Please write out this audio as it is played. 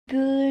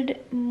Good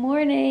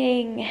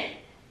morning.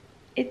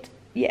 It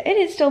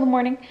is still the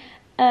morning.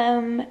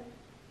 I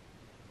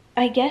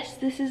guess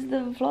this is the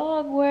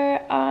vlog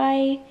where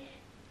I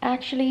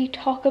actually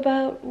talk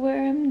about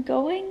where I'm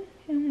going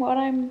and what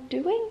I'm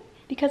doing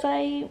because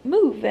I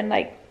move in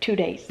like 2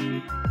 days.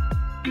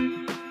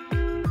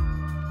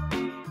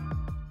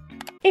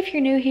 If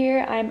you're new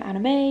here, I'm Anna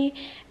May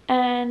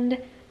and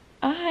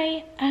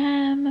I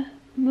am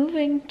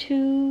moving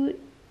to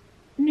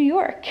New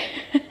York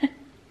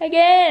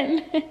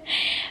again.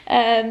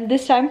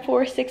 This time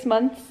for 6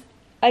 months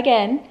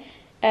again.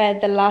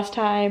 The last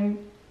time,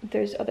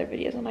 there's other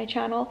videos on my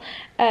channel,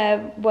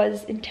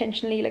 was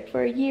intentionally like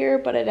for a year,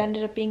 but it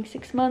ended up being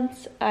 6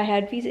 months. I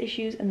had visa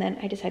issues and then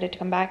I decided to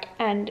come back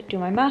and do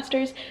my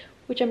master's,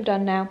 which I'm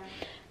done now.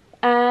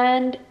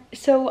 And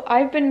so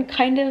I've been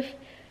kind of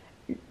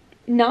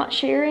not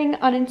sharing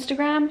on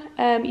Instagram,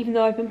 even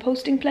though I've been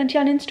posting plenty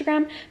on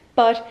Instagram,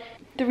 but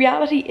the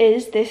reality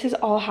is this has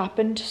all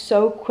happened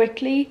so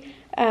quickly.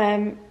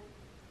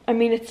 I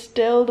mean, it's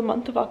still the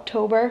month of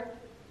October.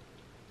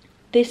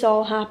 This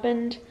all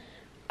happened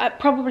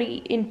probably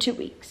in 2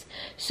 weeks.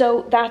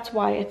 So that's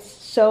why it's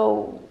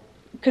so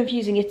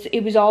confusing.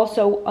 It was all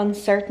so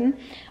uncertain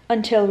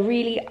until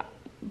really,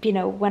 you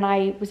know, when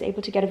I was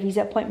able to get a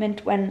visa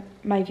appointment, when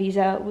my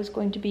visa was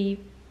going to be,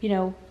 you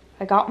know,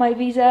 I got my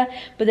visa,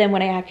 but then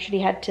when I actually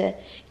had to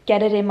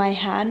get it in my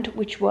hand,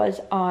 which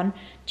was on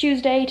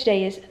Tuesday,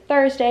 today is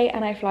Thursday,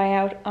 and I fly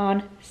out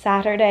on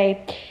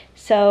Saturday.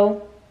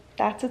 So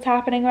that's what's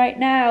happening right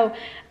now.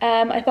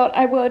 I thought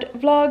I would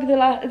vlog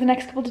the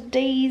next couple of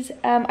days.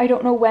 I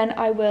don't know when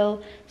I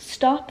will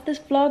stop this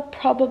vlog.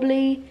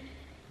 Probably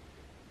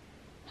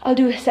I'll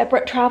do a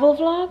separate travel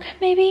vlog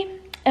maybe.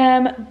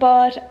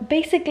 But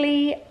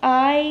basically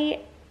I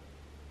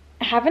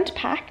haven't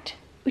packed,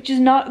 which is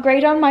not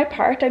great on my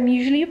part. I'm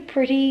usually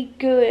pretty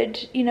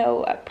good, you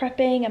know, at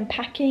prepping and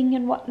packing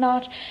and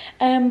whatnot.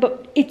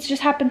 But it's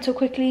just happened so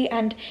quickly,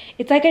 and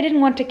it's like I didn't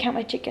want to count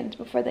my chickens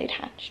before they'd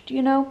hatched,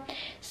 you know?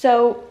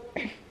 So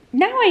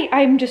now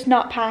I'm just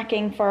not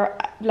packing for,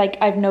 like,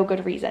 I've no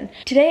good reason.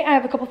 Today I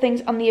have a couple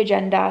things on the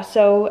agenda.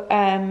 So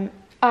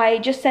I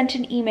just sent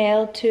an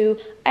email to,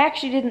 I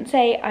actually didn't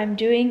say I'm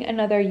doing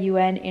another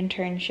UN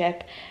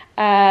internship.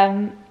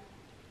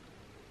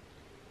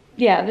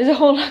 Yeah, there's a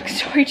whole long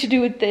story to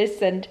do with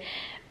this, and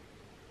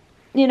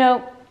you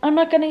know, I'm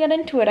not going to get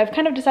into it. I've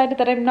kind of decided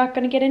that I'm not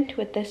going to get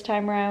into it this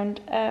time around,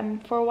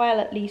 for a while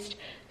at least.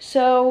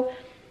 So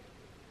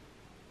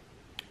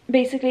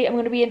basically I'm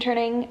going to be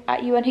interning at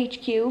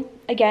UNHQ.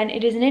 Again,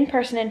 it is an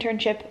in-person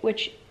internship,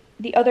 which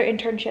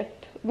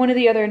one of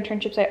the other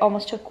internships I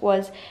almost took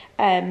was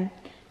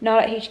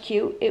not at HQ.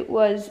 It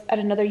was at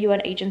another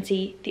UN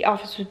agency. The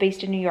office was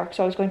based in New York,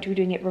 so I was going to be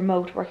doing it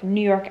remote, working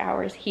New York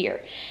hours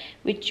here,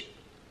 which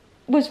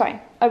was fine.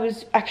 I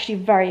was actually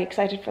very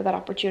excited for that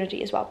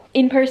opportunity as well.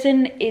 In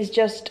person is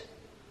just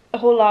a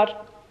whole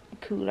lot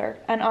cooler,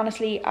 and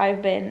honestly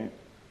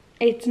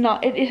it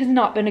has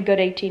not been a good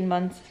 18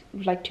 months,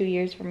 like 2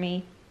 years for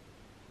me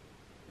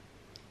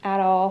at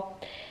all.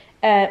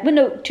 But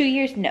no, 2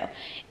 years, no.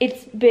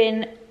 It's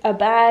been a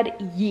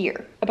bad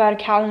year, about a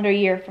calendar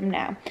year from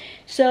now.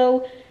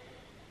 So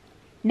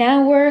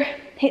now we're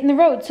hitting the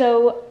road.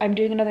 So I'm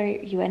doing another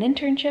UN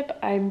internship.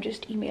 I'm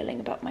just emailing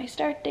about my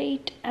start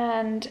date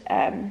and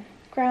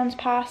grounds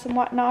pass and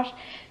whatnot.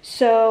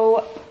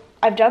 So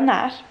I've done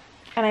that.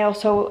 And I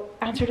also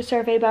answered a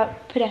survey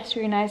about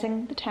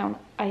pedestrianizing the town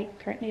I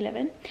currently live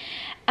in.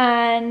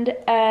 And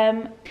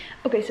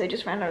okay, so I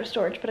just ran out of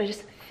storage, but I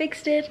just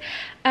fixed it.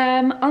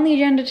 On the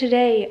agenda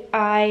today,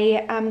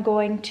 I am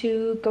going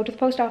to go to the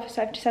post office.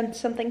 I have to send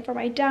something for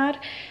my dad,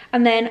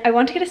 and then I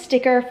want to get a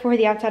sticker for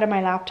the outside of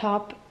my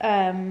laptop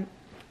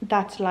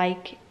that's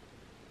like,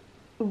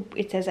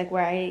 it says like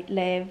where I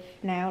live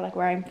now, like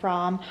where I'm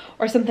from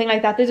or something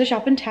like that. There's a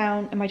shop in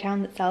my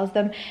town that sells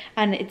them,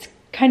 and it's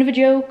kind of a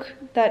joke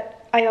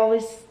that I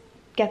always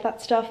get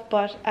that stuff,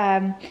 but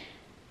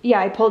yeah,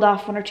 I pulled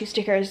off 1 or 2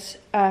 stickers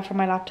from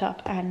my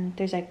laptop, and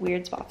there's like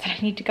weird spots that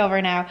I need to cover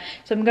now.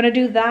 So I'm gonna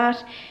do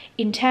that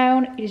in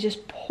town. It is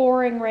just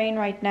pouring rain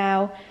right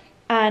now,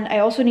 and I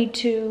also need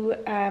to,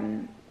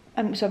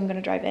 so I'm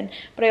gonna drive in,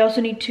 but I also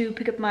need to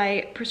pick up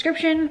my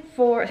prescription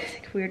for, it's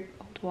like a weird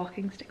old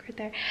walking stick right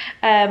there.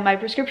 My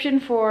prescription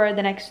for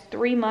the next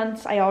 3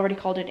 months, I already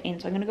called it in,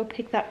 so I'm gonna go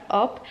pick that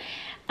up,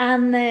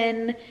 and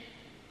then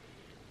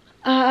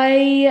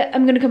I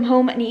am gonna come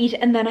home and eat,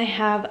 and then I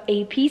have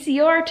a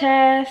PCR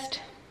test.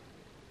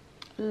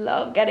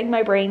 Love getting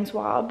my brain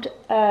swabbed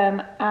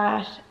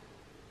at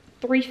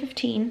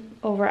 3:15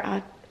 over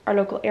at our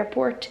local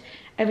airport,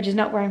 which is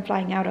not where I'm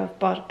flying out of,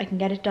 but I can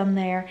get it done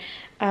there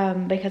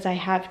because I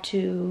have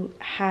to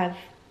have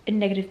a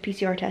negative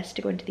PCR test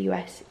to go into the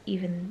US,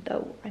 even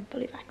though I'm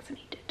fully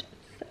vaccinated.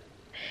 So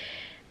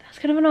that's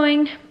kind of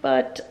annoying,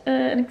 but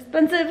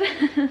inexpensive.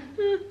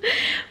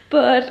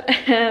 But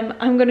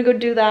I'm gonna go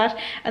do that,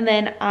 and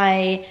then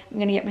I'm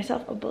gonna get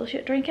myself a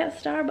bullshit drink at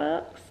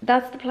Starbucks.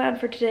 That's the plan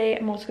for today.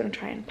 I'm also gonna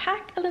try and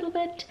pack a little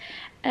bit,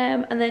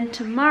 And then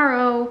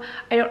tomorrow,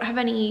 I don't have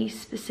any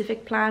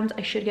specific plans.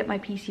 I should get my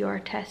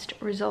PCR test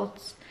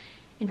results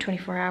in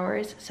 24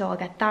 hours, so I'll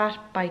get that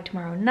by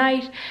tomorrow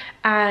night.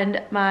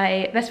 And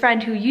my best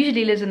friend, who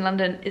usually lives in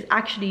London, is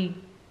actually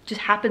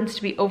just happens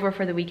to be over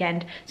for the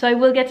weekend, so I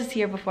will get to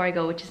see her before I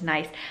go, which is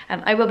nice.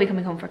 I will be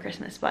coming home for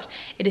Christmas, but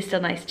it is still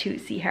nice to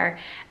see her,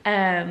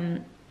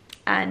 and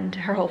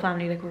her whole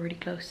family. Like, we're really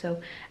close,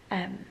 so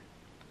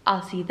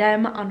I'll see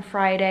them on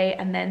Friday,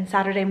 and then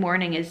Saturday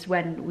morning is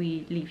when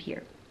we leave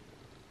here.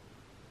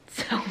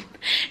 So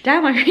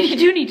damn, I really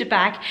do need to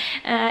pack.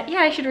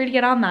 Yeah, I should really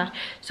get on that.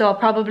 So I'll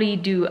probably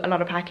do a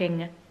lot of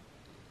packing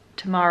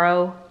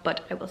tomorrow,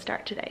 but I will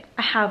start today.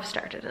 I have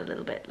started a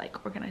little bit,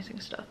 like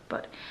organizing stuff,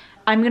 but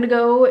I'm gonna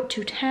go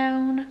to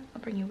town.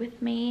 I'll bring you with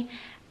me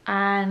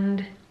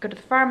and go to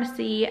the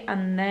pharmacy,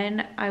 and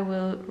then I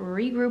will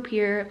regroup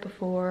here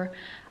before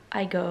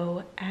I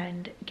go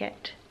and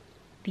get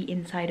the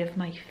inside of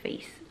my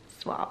face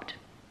swabbed.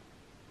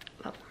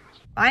 Love that.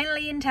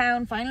 Finally in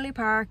town, finally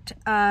parked.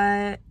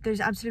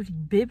 There's absolutely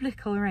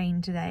biblical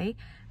rain today.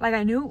 Like,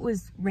 I knew it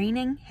was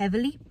raining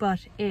heavily,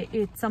 but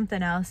it's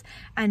something else,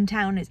 and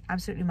town is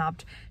absolutely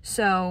mobbed.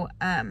 So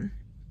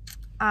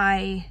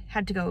I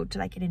had to go to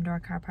like an indoor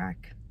car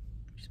park,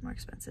 which is more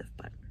expensive,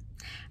 but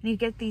I need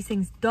to get these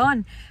things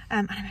done.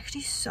 And I'm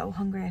actually so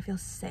hungry, I feel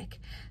sick.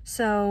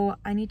 So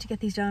I need to get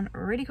these done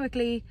really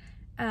quickly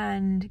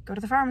and go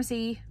to the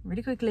pharmacy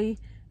really quickly,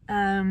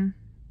 and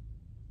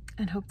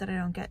hope that I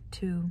don't get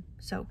too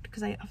soaked,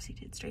 because I obviously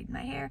did straighten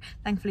my hair.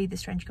 Thankfully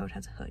this trench coat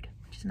has a hood,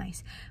 which is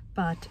nice,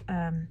 but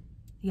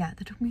yeah,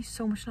 that took me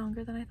so much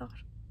longer than I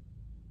thought.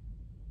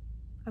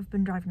 I've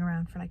been driving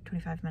around for like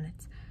 25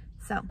 minutes,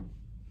 so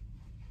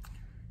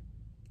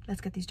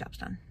let's get these jobs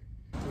done.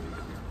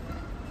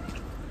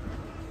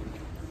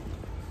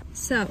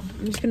 So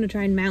I'm just gonna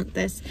try and mount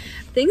this.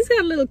 Things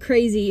got a little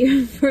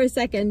crazy for a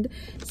second.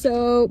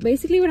 So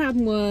basically what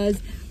happened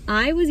was,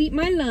 I was eating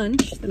my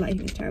lunch. The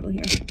lighting is terrible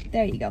here.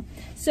 There you go.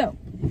 So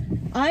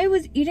I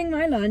was eating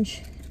my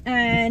lunch,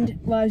 and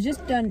well, I was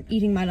just done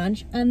eating my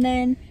lunch, and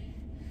then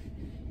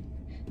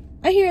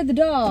I hear the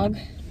dog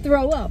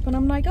throw up, and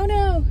I'm like, oh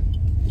no,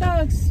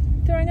 dog's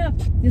throwing up.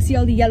 You'll see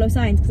all the yellow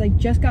signs because I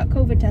just got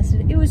COVID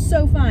tested. It was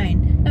so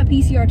fine. That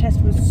PCR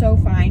test was so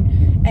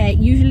fine.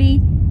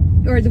 Usually,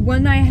 or the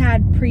one I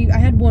had I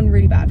had one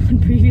really bad one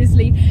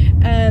previously.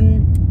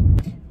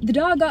 The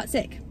dog got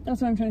sick.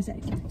 That's what I'm trying to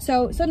say.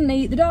 So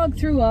suddenly the dog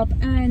threw up,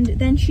 and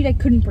then she like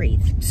couldn't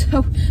breathe.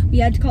 So we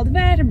had to call the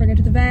vet and bring her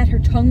to the vet. Her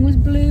tongue was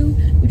blue,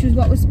 which was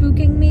what was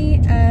spooking me.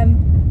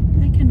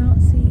 I cannot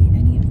see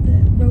any of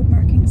the road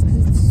markings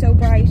because it's so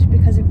bright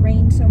because it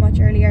rained so much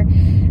earlier.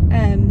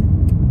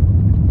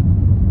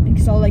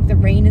 It's all like the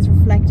rain is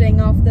reflecting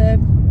off the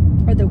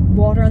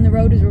water on the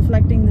road is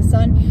reflecting the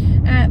sun.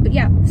 But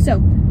yeah,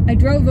 so I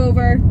drove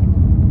over,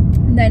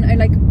 and then I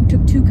like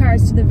took 2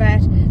 cars to the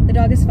vet. The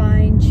dog is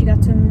fine. She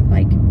got some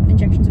like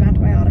injections of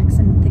antibiotics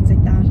and things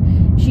like that.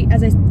 She,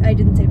 as I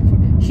didn't say before,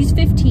 she's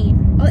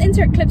 15. I'll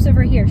insert clips of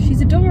her here.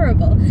 She's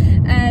adorable.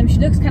 She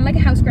looks kind of like a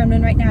house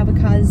gremlin right now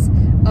because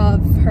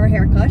of her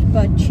haircut,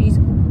 but she's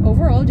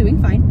overall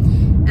doing fine.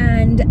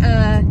 And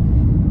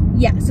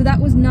yeah, so that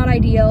was not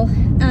ideal.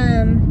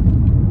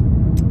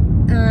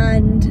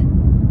 And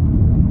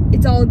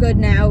it's all good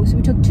now. So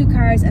we took 2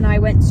 cars and I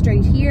went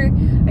straight here.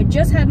 I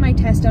just had my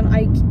test done.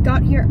 I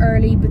got here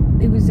early, but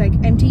it was like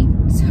empty,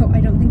 so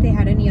I don't think they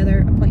had any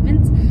other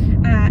appointments.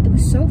 It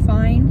was so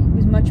fine. It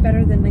was much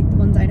better than like the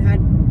ones I'd had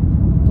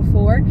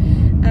before.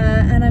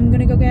 And I'm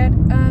gonna go get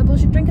a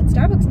bullshit drink at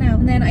Starbucks now,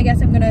 and then I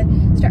guess I'm gonna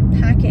start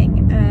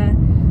packing.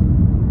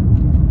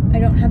 I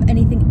don't have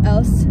anything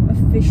else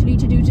officially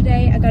to do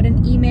today. I got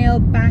an email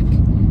back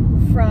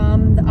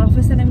from the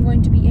office that I'm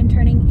going to be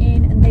interning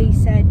in, and they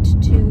said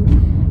to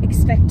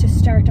expect to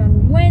start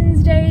on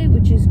Wednesday,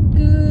 which is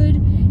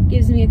good.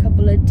 Gives me a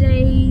couple of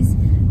days,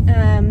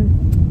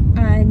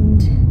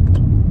 and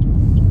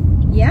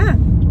yeah,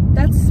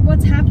 that's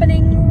what's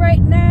happening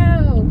right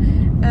now.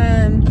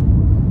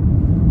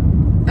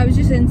 I was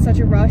just in such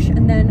a rush,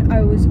 and then I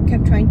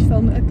kept trying to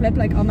film a clip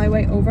like on my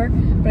way over,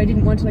 but I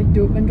didn't want to like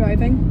do it when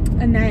driving,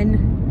 and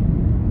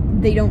then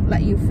they don't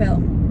let you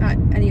film at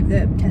any of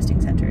the testing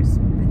centers.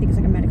 I think it's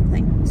like a medical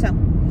thing. So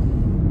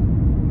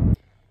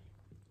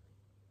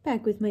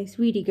back with my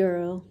sweetie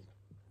girl.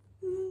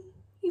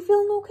 You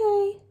feeling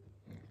okay?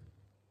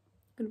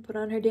 Gonna put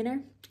on her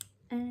dinner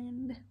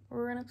and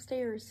run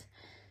upstairs,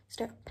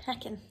 start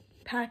packing.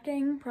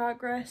 Packing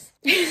progress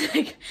is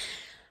like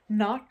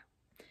not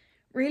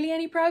really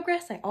any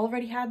progress. I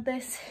already had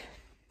this,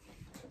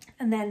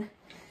 and then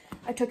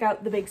I took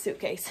out the big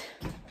suitcase.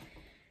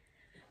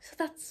 So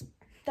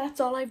that's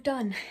all I've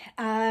done,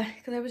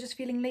 because I was just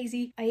feeling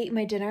lazy. I ate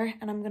my dinner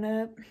and I'm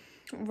gonna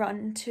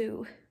run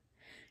to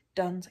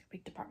Dunn's, like a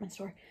big department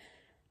store.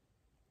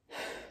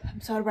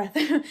 I'm so out of breath.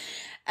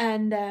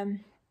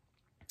 And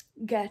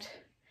get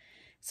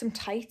some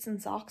tights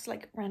and socks,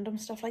 like random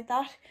stuff like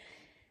that,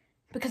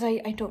 because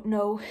I don't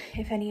know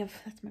if any of,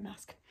 that's my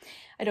mask,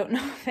 I don't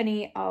know if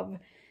any of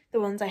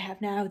the ones I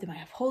have now, they might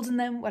have holes in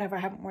them, whatever.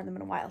 I haven't worn them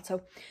in a while,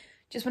 so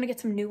just want to get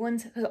some new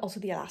ones, because also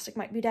the elastic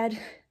might be dead,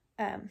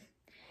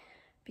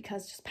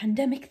 because just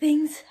pandemic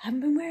things,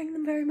 haven't been wearing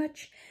them very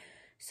much.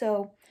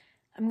 So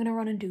I'm gonna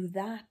run and do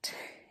that,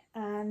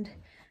 and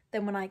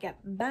then when I get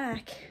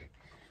back,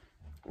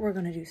 we're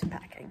gonna do some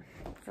packing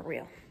for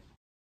real.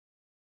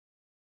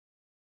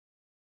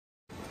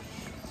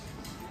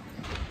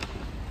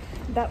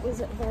 That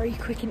was very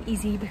quick and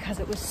easy because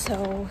it was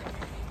so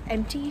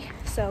empty.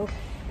 So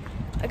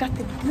I got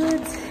the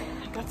goods,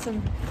 I got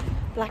some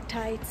black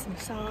tights, some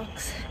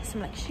socks,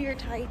 some like sheer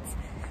tights,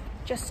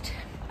 just,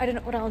 I don't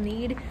know what I'll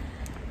need.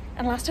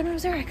 And last time I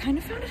was there, I kind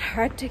of found it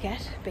hard to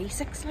get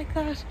basics like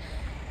that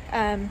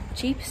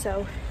cheap,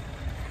 so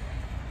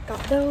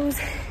got those.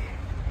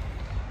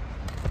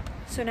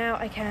 So now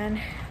I can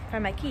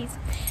find my keys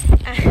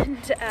and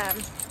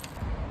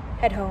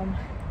head home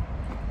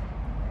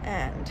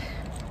and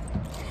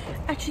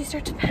actually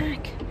start to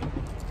pack.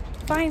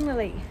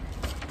 Finally.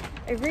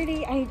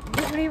 I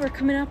literally were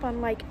coming up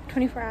on like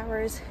 24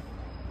 hours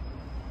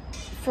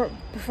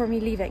before me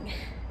leaving.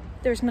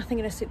 There's nothing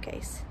in a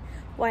suitcase.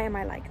 Why am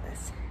I like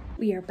this?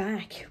 We are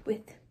back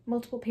with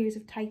multiple pairs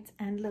of tights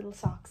and little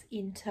socks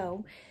in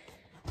tow.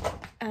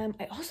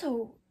 I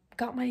also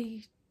got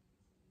my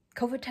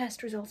COVID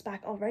test results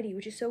back already,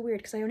 which is so weird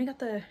because I only got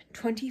the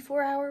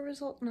 24-hour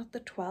result, not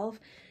the 12,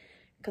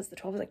 because the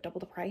 12 is like double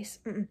the price.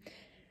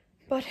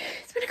 But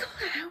it's been a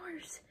couple of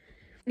hours.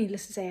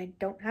 Needless to say, I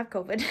don't have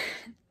COVID,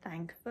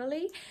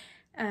 thankfully.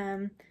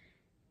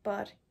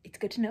 But it's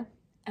good to know.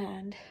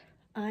 And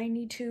I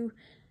need to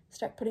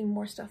start putting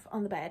more stuff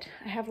on the bed.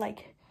 I have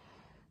like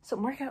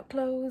some workout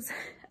clothes.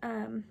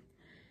 I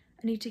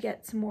need to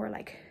get some more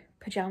like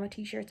pajama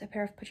t-shirts, a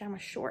pair of pajama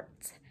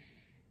shorts,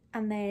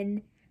 and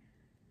then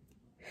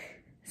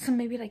some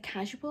maybe like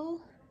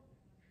casual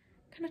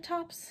kind of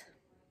tops.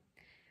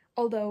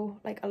 Although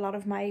like a lot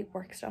of my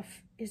work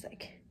stuff is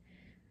like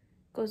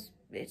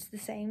it's the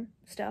same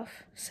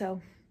stuff,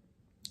 so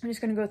I'm just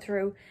gonna go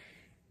through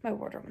my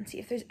wardrobe and see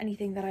if there's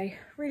anything that I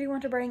really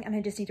want to bring, and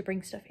I just need to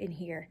bring stuff in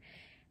here,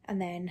 and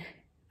then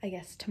I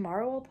guess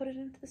tomorrow I'll put it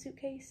into the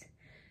suitcase.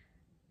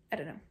 I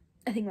don't know.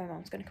 I think my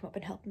mom's gonna come up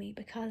and help me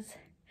because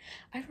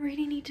I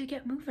really need to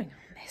get moving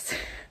on this.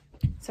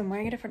 So I'm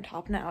wearing a different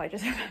top now. I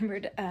just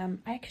remembered I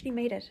actually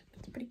made it.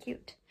 It's pretty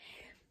cute,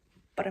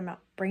 but I'm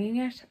not bringing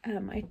it.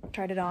 I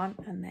tried it on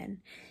and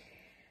then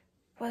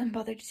wasn't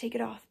bothered to take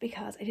it off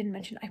because I didn't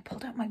mention I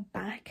pulled out my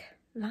back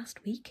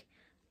last week,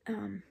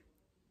 and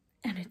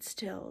it's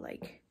still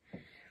like,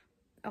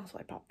 also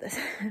I popped this,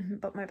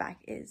 but my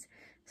back is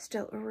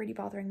still really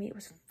bothering me. It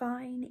was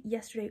fine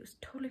yesterday, it was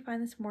totally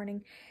fine this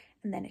morning,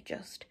 and then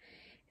it's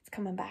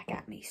coming back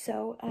at me.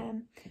 So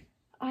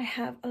I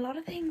have a lot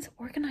of things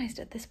organized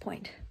at this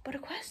point, but a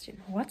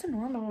question: what's a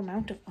normal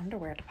amount of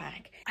underwear to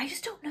pack? I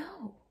just don't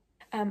know.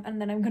 And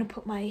then I'm gonna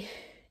put my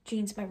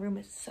jeans, my room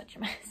is such a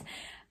mess.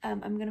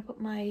 I'm gonna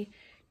put my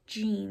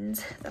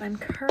jeans that I'm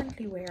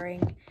currently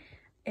wearing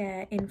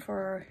in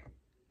for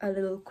a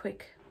little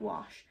quick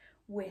wash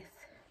with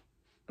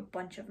a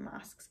bunch of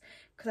masks,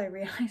 because I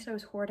realized I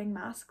was hoarding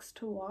masks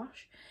to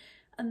wash,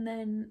 and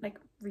then like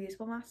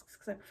reusable masks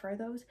because I prefer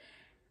those,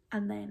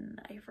 and then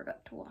I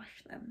forgot to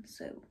wash them.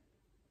 So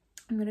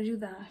I'm gonna do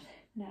that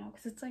now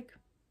because it's like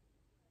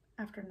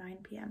after 9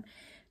 p.m.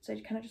 so I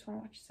kind of just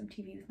want to watch some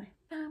TV with my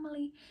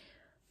family.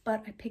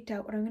 But I picked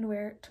out what I'm gonna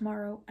wear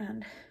tomorrow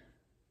and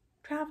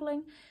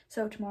traveling.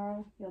 So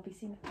tomorrow, you'll be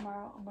seeing it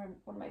tomorrow, I'm wearing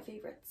one of my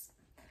favorites,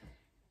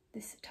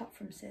 this top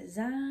from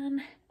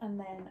Cezanne, and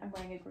then I'm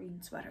wearing a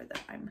green sweater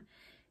that I'm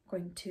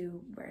going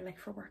to wear like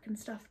for work and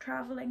stuff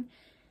traveling.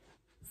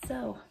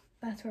 So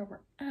that's where we're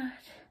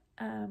at.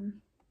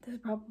 This is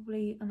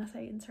probably, unless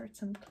I insert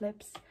some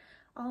clips,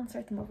 I'll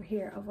insert them over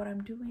here of what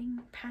I'm doing,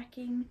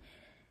 packing.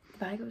 The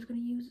bag I was going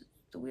to use,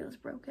 the wheel is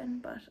broken,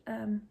 but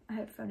I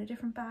have found a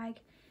different bag,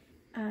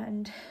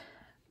 and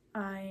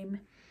I'll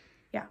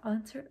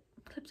insert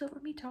clips over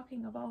me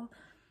talking of all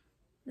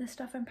the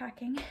stuff I'm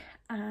packing,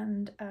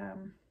 and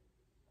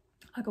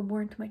I'll go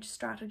more into my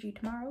strategy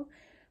tomorrow.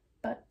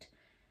 But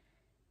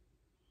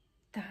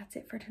that's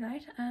it for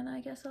tonight, and I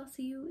guess I'll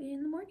see you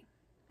in the morning.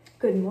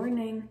 Good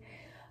morning.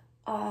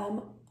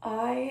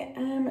 I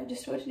am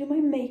just about to do my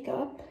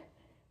makeup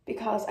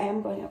because I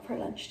am going out for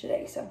lunch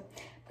today, so I'm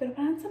gonna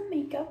put on some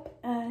makeup.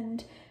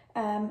 And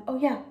oh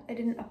yeah, I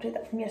didn't update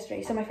that from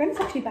yesterday. So my friend is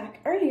actually back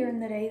earlier in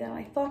the day than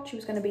I thought she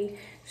was gonna be.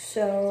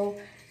 So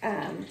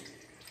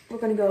we're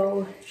gonna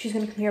go, she's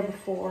gonna come here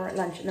before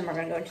lunch, and then we're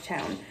gonna go into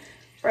town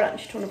for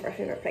lunch to one of our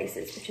favorite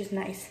places, which is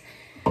nice.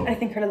 And I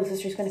think her little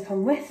sister's gonna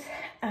come with,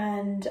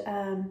 and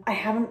I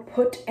haven't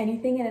put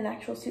anything in an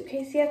actual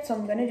suitcase yet, so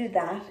I'm gonna do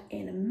that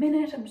in a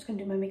minute. I'm just gonna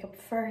do my makeup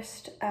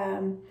first,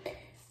 and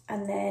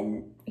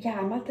then yeah,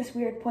 I'm at this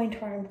weird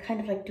point where I'm kind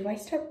of like, do I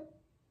start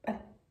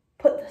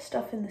put the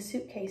stuff in the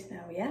suitcase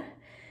now? Yeah.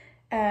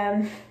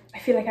 I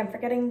feel like I'm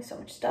forgetting so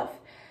much stuff,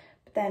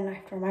 but then I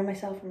have to remind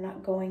myself I'm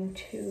not going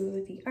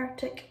to the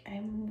Arctic,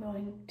 I'm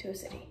going to a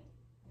city.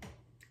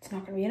 It's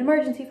not gonna be an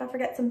emergency if I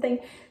forget something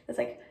that's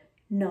like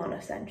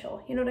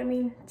non-essential, you know what I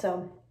mean?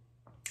 So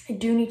I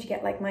do need to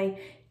get like my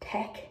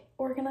tech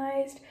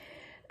organized,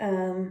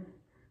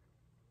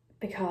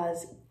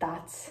 because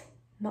that's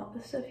not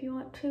the stuff you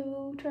want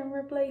to try and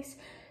replace.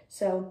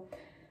 So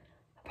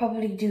I'll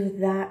probably do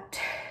that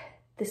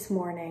this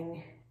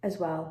morning as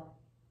well,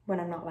 when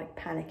I'm not like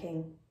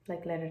panicking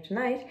like later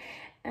tonight.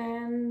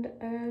 And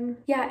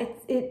yeah,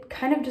 it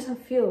kind of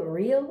doesn't feel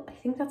real. I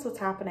think that's what's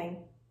happening,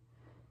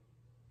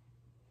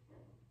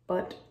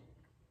 but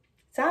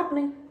it's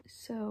happening.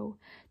 So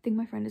I think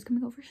my friend is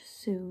coming over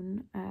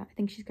soon. I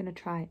think she's gonna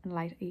try and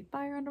light a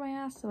fire under my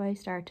ass, so I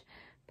start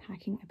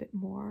packing a bit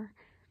more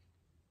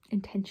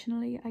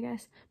intentionally, I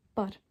guess.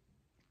 But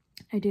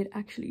I did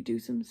actually do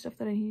some stuff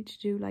that I needed to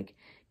do, like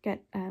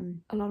get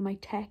a lot of my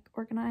tech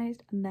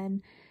organized, and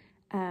then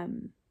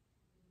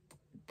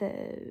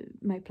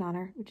my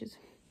planner, which is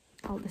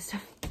all this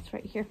stuff that's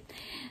right here,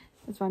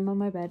 that's why I'm on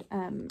my bed,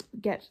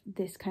 get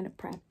this kind of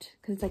prepped,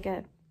 because it's like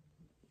a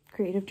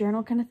creative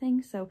journal kind of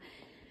thing. So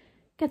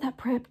get that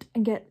prepped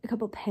and get a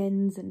couple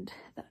pens and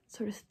that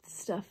sort of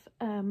stuff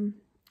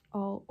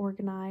all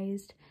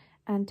organized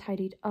and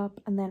tidied up.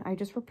 And then I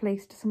just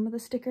replaced some of the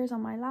stickers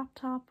on my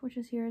laptop, which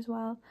is here as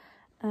well.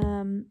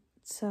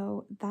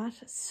 So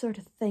that sort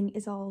of thing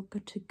is all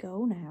good to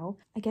go now.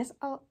 I guess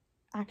I'll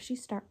actually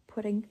start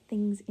putting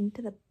things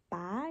into the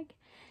bag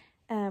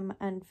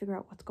and figure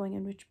out what's going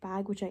in which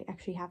bag, which I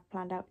actually have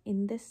planned out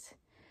in this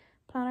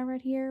planner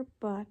right here.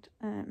 But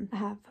I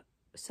have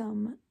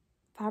some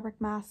fabric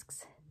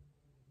masks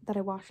that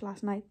I washed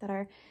last night that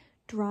are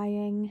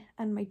drying,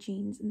 and my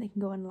jeans, and they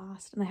can go in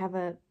last. And I have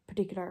a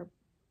particular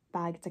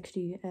bag, it's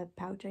actually a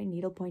pouch I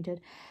needle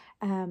pointed,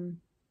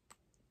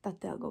 that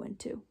they'll go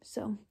into.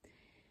 So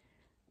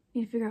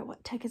need to figure out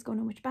what tech is going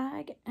in which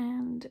bag.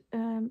 And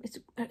it's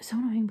so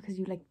annoying because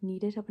you like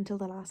need it up until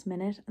the last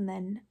minute, and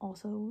then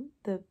also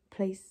the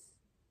place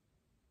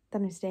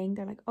that I'm staying,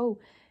 they're like, oh,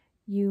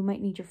 you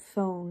might need your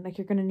phone, like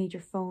you're gonna need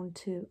your phone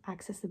to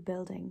access the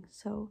building.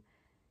 So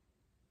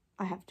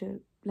I have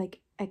to like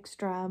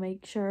extra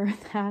make sure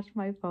that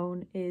my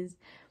phone is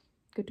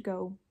good to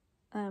go.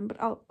 But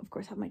I'll of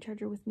course have my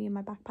charger with me in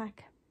my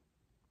backpack.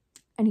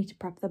 I need to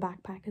prep the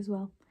backpack as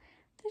well.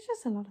 There's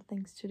just a lot of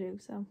things to do,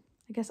 so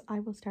I guess I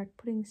will start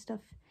putting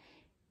stuff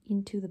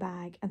into the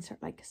bag and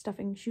start like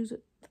stuffing shoes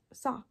with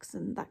socks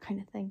and that kind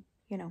of thing,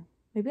 you know.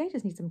 Maybe I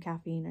just need some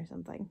caffeine or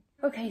something.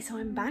 Okay, so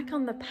I'm back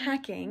on the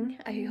packing.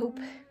 I hope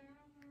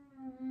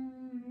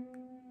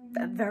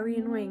that very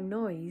annoying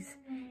noise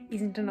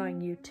isn't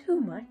annoying you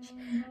too much.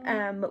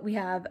 But we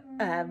have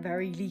a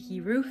very leaky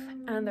roof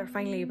and they're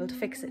finally able to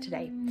fix it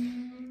today.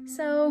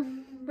 So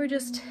we're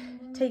just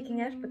taking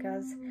it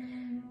because,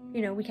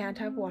 you know, we can't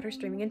have water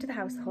streaming into the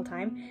house the whole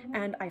time.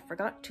 And I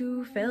forgot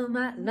to film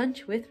at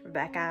lunch with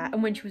Rebecca,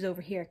 and when she was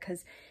over here,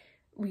 because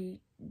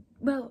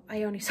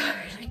I only saw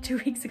her like 2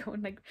 weeks ago,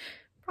 and like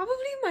probably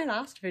my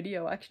last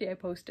video actually I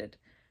posted.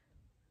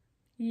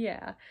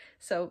 Yeah,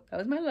 so that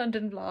was my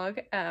London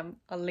vlog.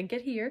 I'll link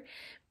it here.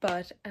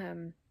 But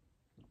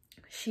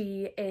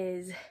she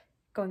is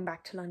going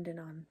back to London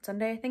on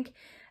Sunday, I think,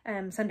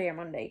 Sunday or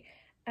Monday,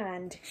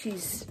 and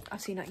she's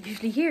obviously not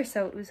usually here,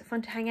 so it was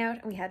fun to hang out.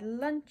 And we had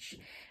lunch,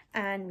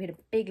 and we had a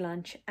big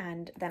lunch,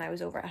 and then I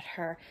was over at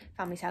her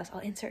family's house. I'll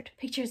insert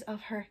pictures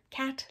of her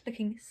cat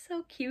looking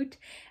so cute.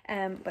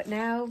 But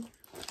now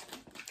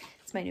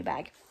it's my new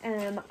bag.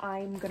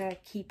 I'm gonna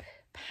keep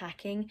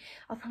packing.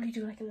 I'll probably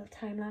do like a little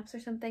time lapse or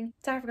something.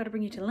 Sorry I forgot to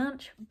bring you to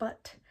lunch,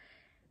 but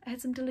I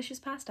had some delicious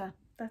pasta.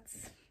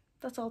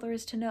 That's all there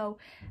is to know.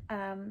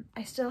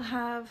 I still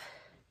have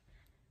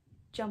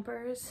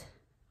jumpers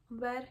on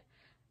the bed.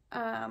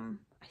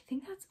 I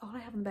think that's all I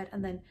have on the bed,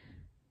 and then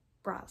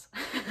bras.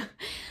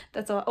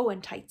 That's all. Oh,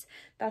 and tights.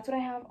 That's what I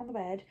have on the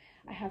bed.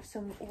 I have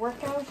some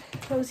workout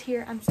clothes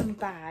here and some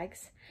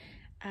bags,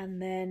 and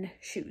then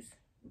shoes.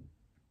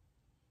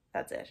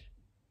 That's it,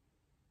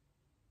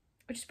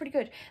 which is pretty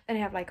good. Then I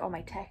have like all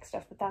my tech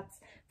stuff, but that's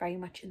very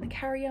much in the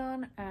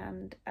carry-on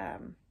and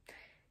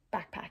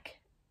backpack,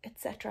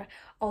 etc.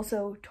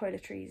 Also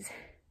toiletries.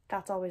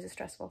 That's always a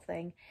stressful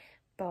thing,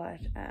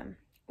 but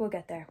we'll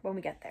get there when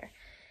we get there.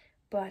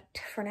 But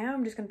for now,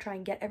 I'm just going to try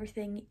and get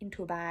everything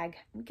into a bag.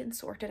 We can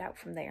sort it out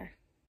from there.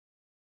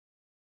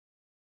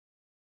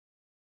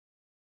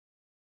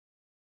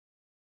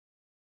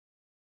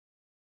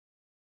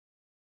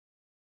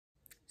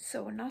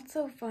 So a not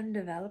so fun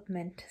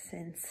development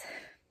since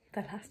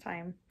the last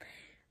time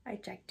I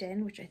checked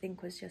in, which I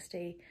think was just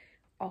a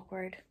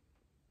awkward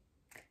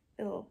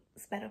little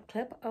sped up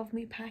clip of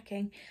me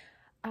packing.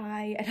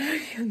 I don't know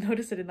if you'll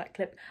notice it in that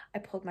clip, I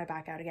pulled my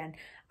back out again.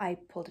 I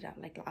pulled it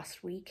out like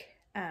last week,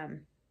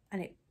 and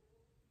it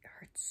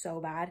hurt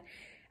so bad,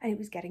 and it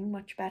was getting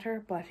much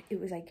better, but it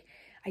was like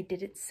I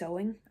did it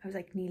sewing. I was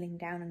like kneeling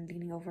down and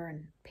leaning over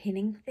and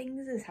pinning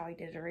things is how I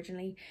did it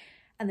originally,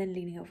 and then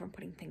leaning over and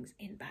putting things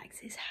in bags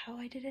is how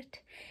I did it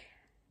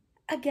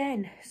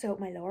again. So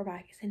my lower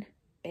back is in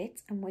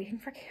bits. I'm waiting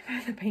for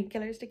the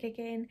painkillers to kick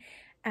in,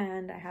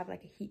 and I have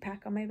like a heat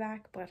pack on my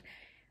back, but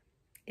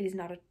it is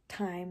not a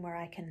time where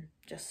I can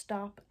just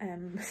stop.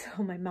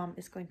 So my mom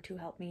is going to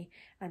help me.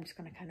 I'm just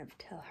going to kind of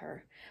tell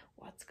her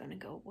what's going to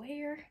go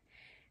where.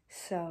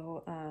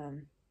 So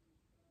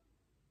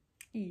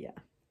yeah,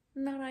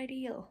 not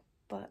ideal,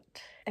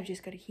 but I've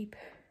just got to keep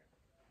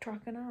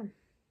trucking on,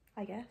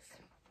 I guess.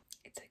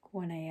 It's like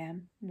 1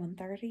 a.m,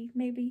 1:30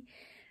 maybe,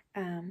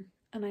 and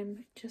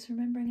I'm just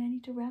remembering I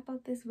need to wrap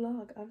up this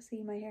vlog.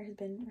 Obviously my hair has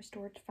been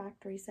restored to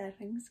factory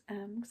settings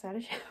because I had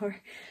a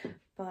shower,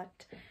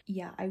 but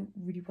yeah, I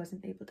really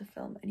wasn't able to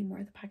film any more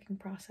of the packing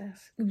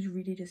process. It was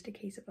really just a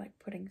case of like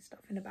putting stuff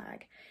in a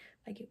bag.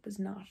 Like, it was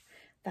not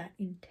that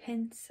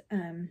intense,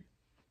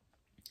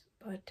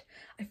 but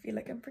I feel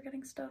like I'm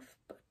forgetting stuff.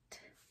 But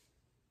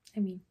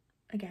I mean,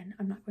 again,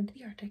 I'm not going to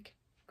the Arctic,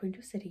 I'm going to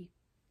a city.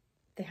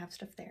 They have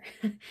stuff there.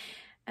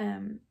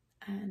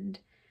 And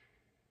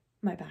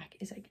my back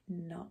is like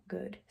not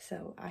good,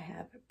 so I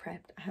have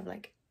prepped, I have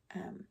like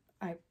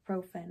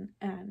ibuprofen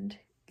and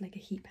like a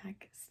heat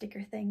pack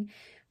sticker thing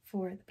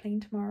for the plane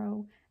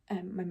tomorrow.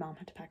 My mom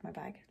had to pack my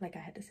bag. Like, I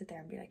had to sit there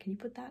and be like, can you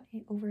put that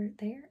in over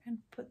there and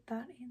put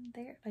that in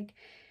there? Like,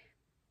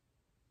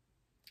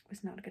 it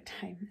was not a good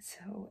time.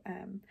 So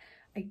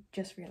I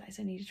just realized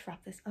I needed to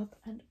wrap this up,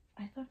 and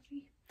I thought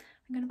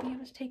I'm gonna be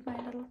able to take my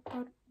little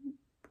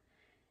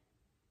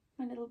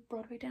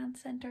Broadway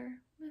Dance Center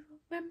little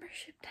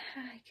membership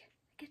tag.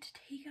 I get to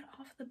take it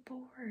off the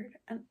board,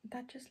 and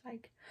that just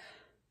like,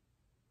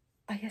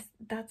 I guess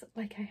that's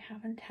like, I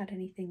haven't had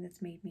anything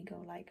that's made me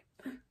go like,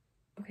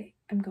 okay,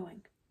 I'm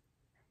going.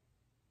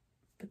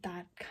 But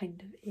that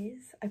kind of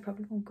is. I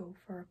probably won't go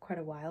for quite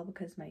a while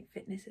because my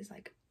fitness is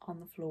like on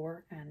the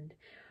floor, and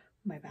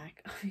my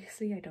back,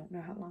 obviously, I don't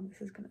know how long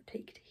this is going to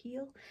take to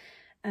heal.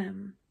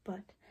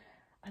 But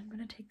I'm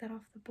going to take that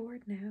off the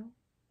board now,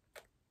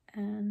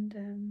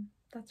 and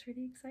that's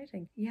really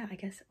exciting. Yeah, I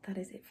guess that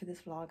is it for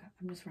this vlog.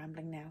 I'm just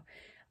rambling now.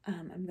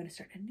 I'm going to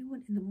start a new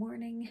one in the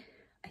morning,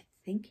 I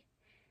think,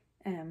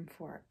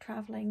 for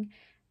traveling,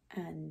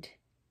 and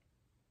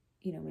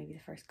you know, maybe the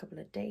first couple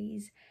of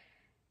days,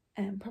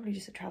 probably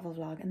just a travel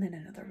vlog, and then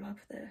another vlog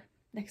for the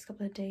next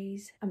couple of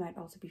days. I might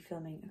also be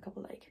filming a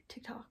couple like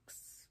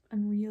TikToks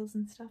and reels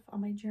and stuff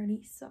on my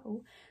journey,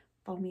 so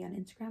follow me on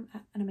Instagram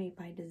at Anime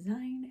by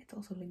Design. It's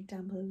also linked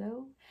down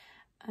below,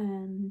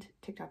 and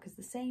TikTok is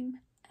the same.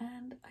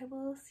 And I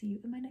will see you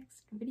in my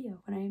next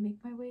video when I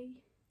make my way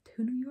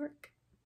to New York.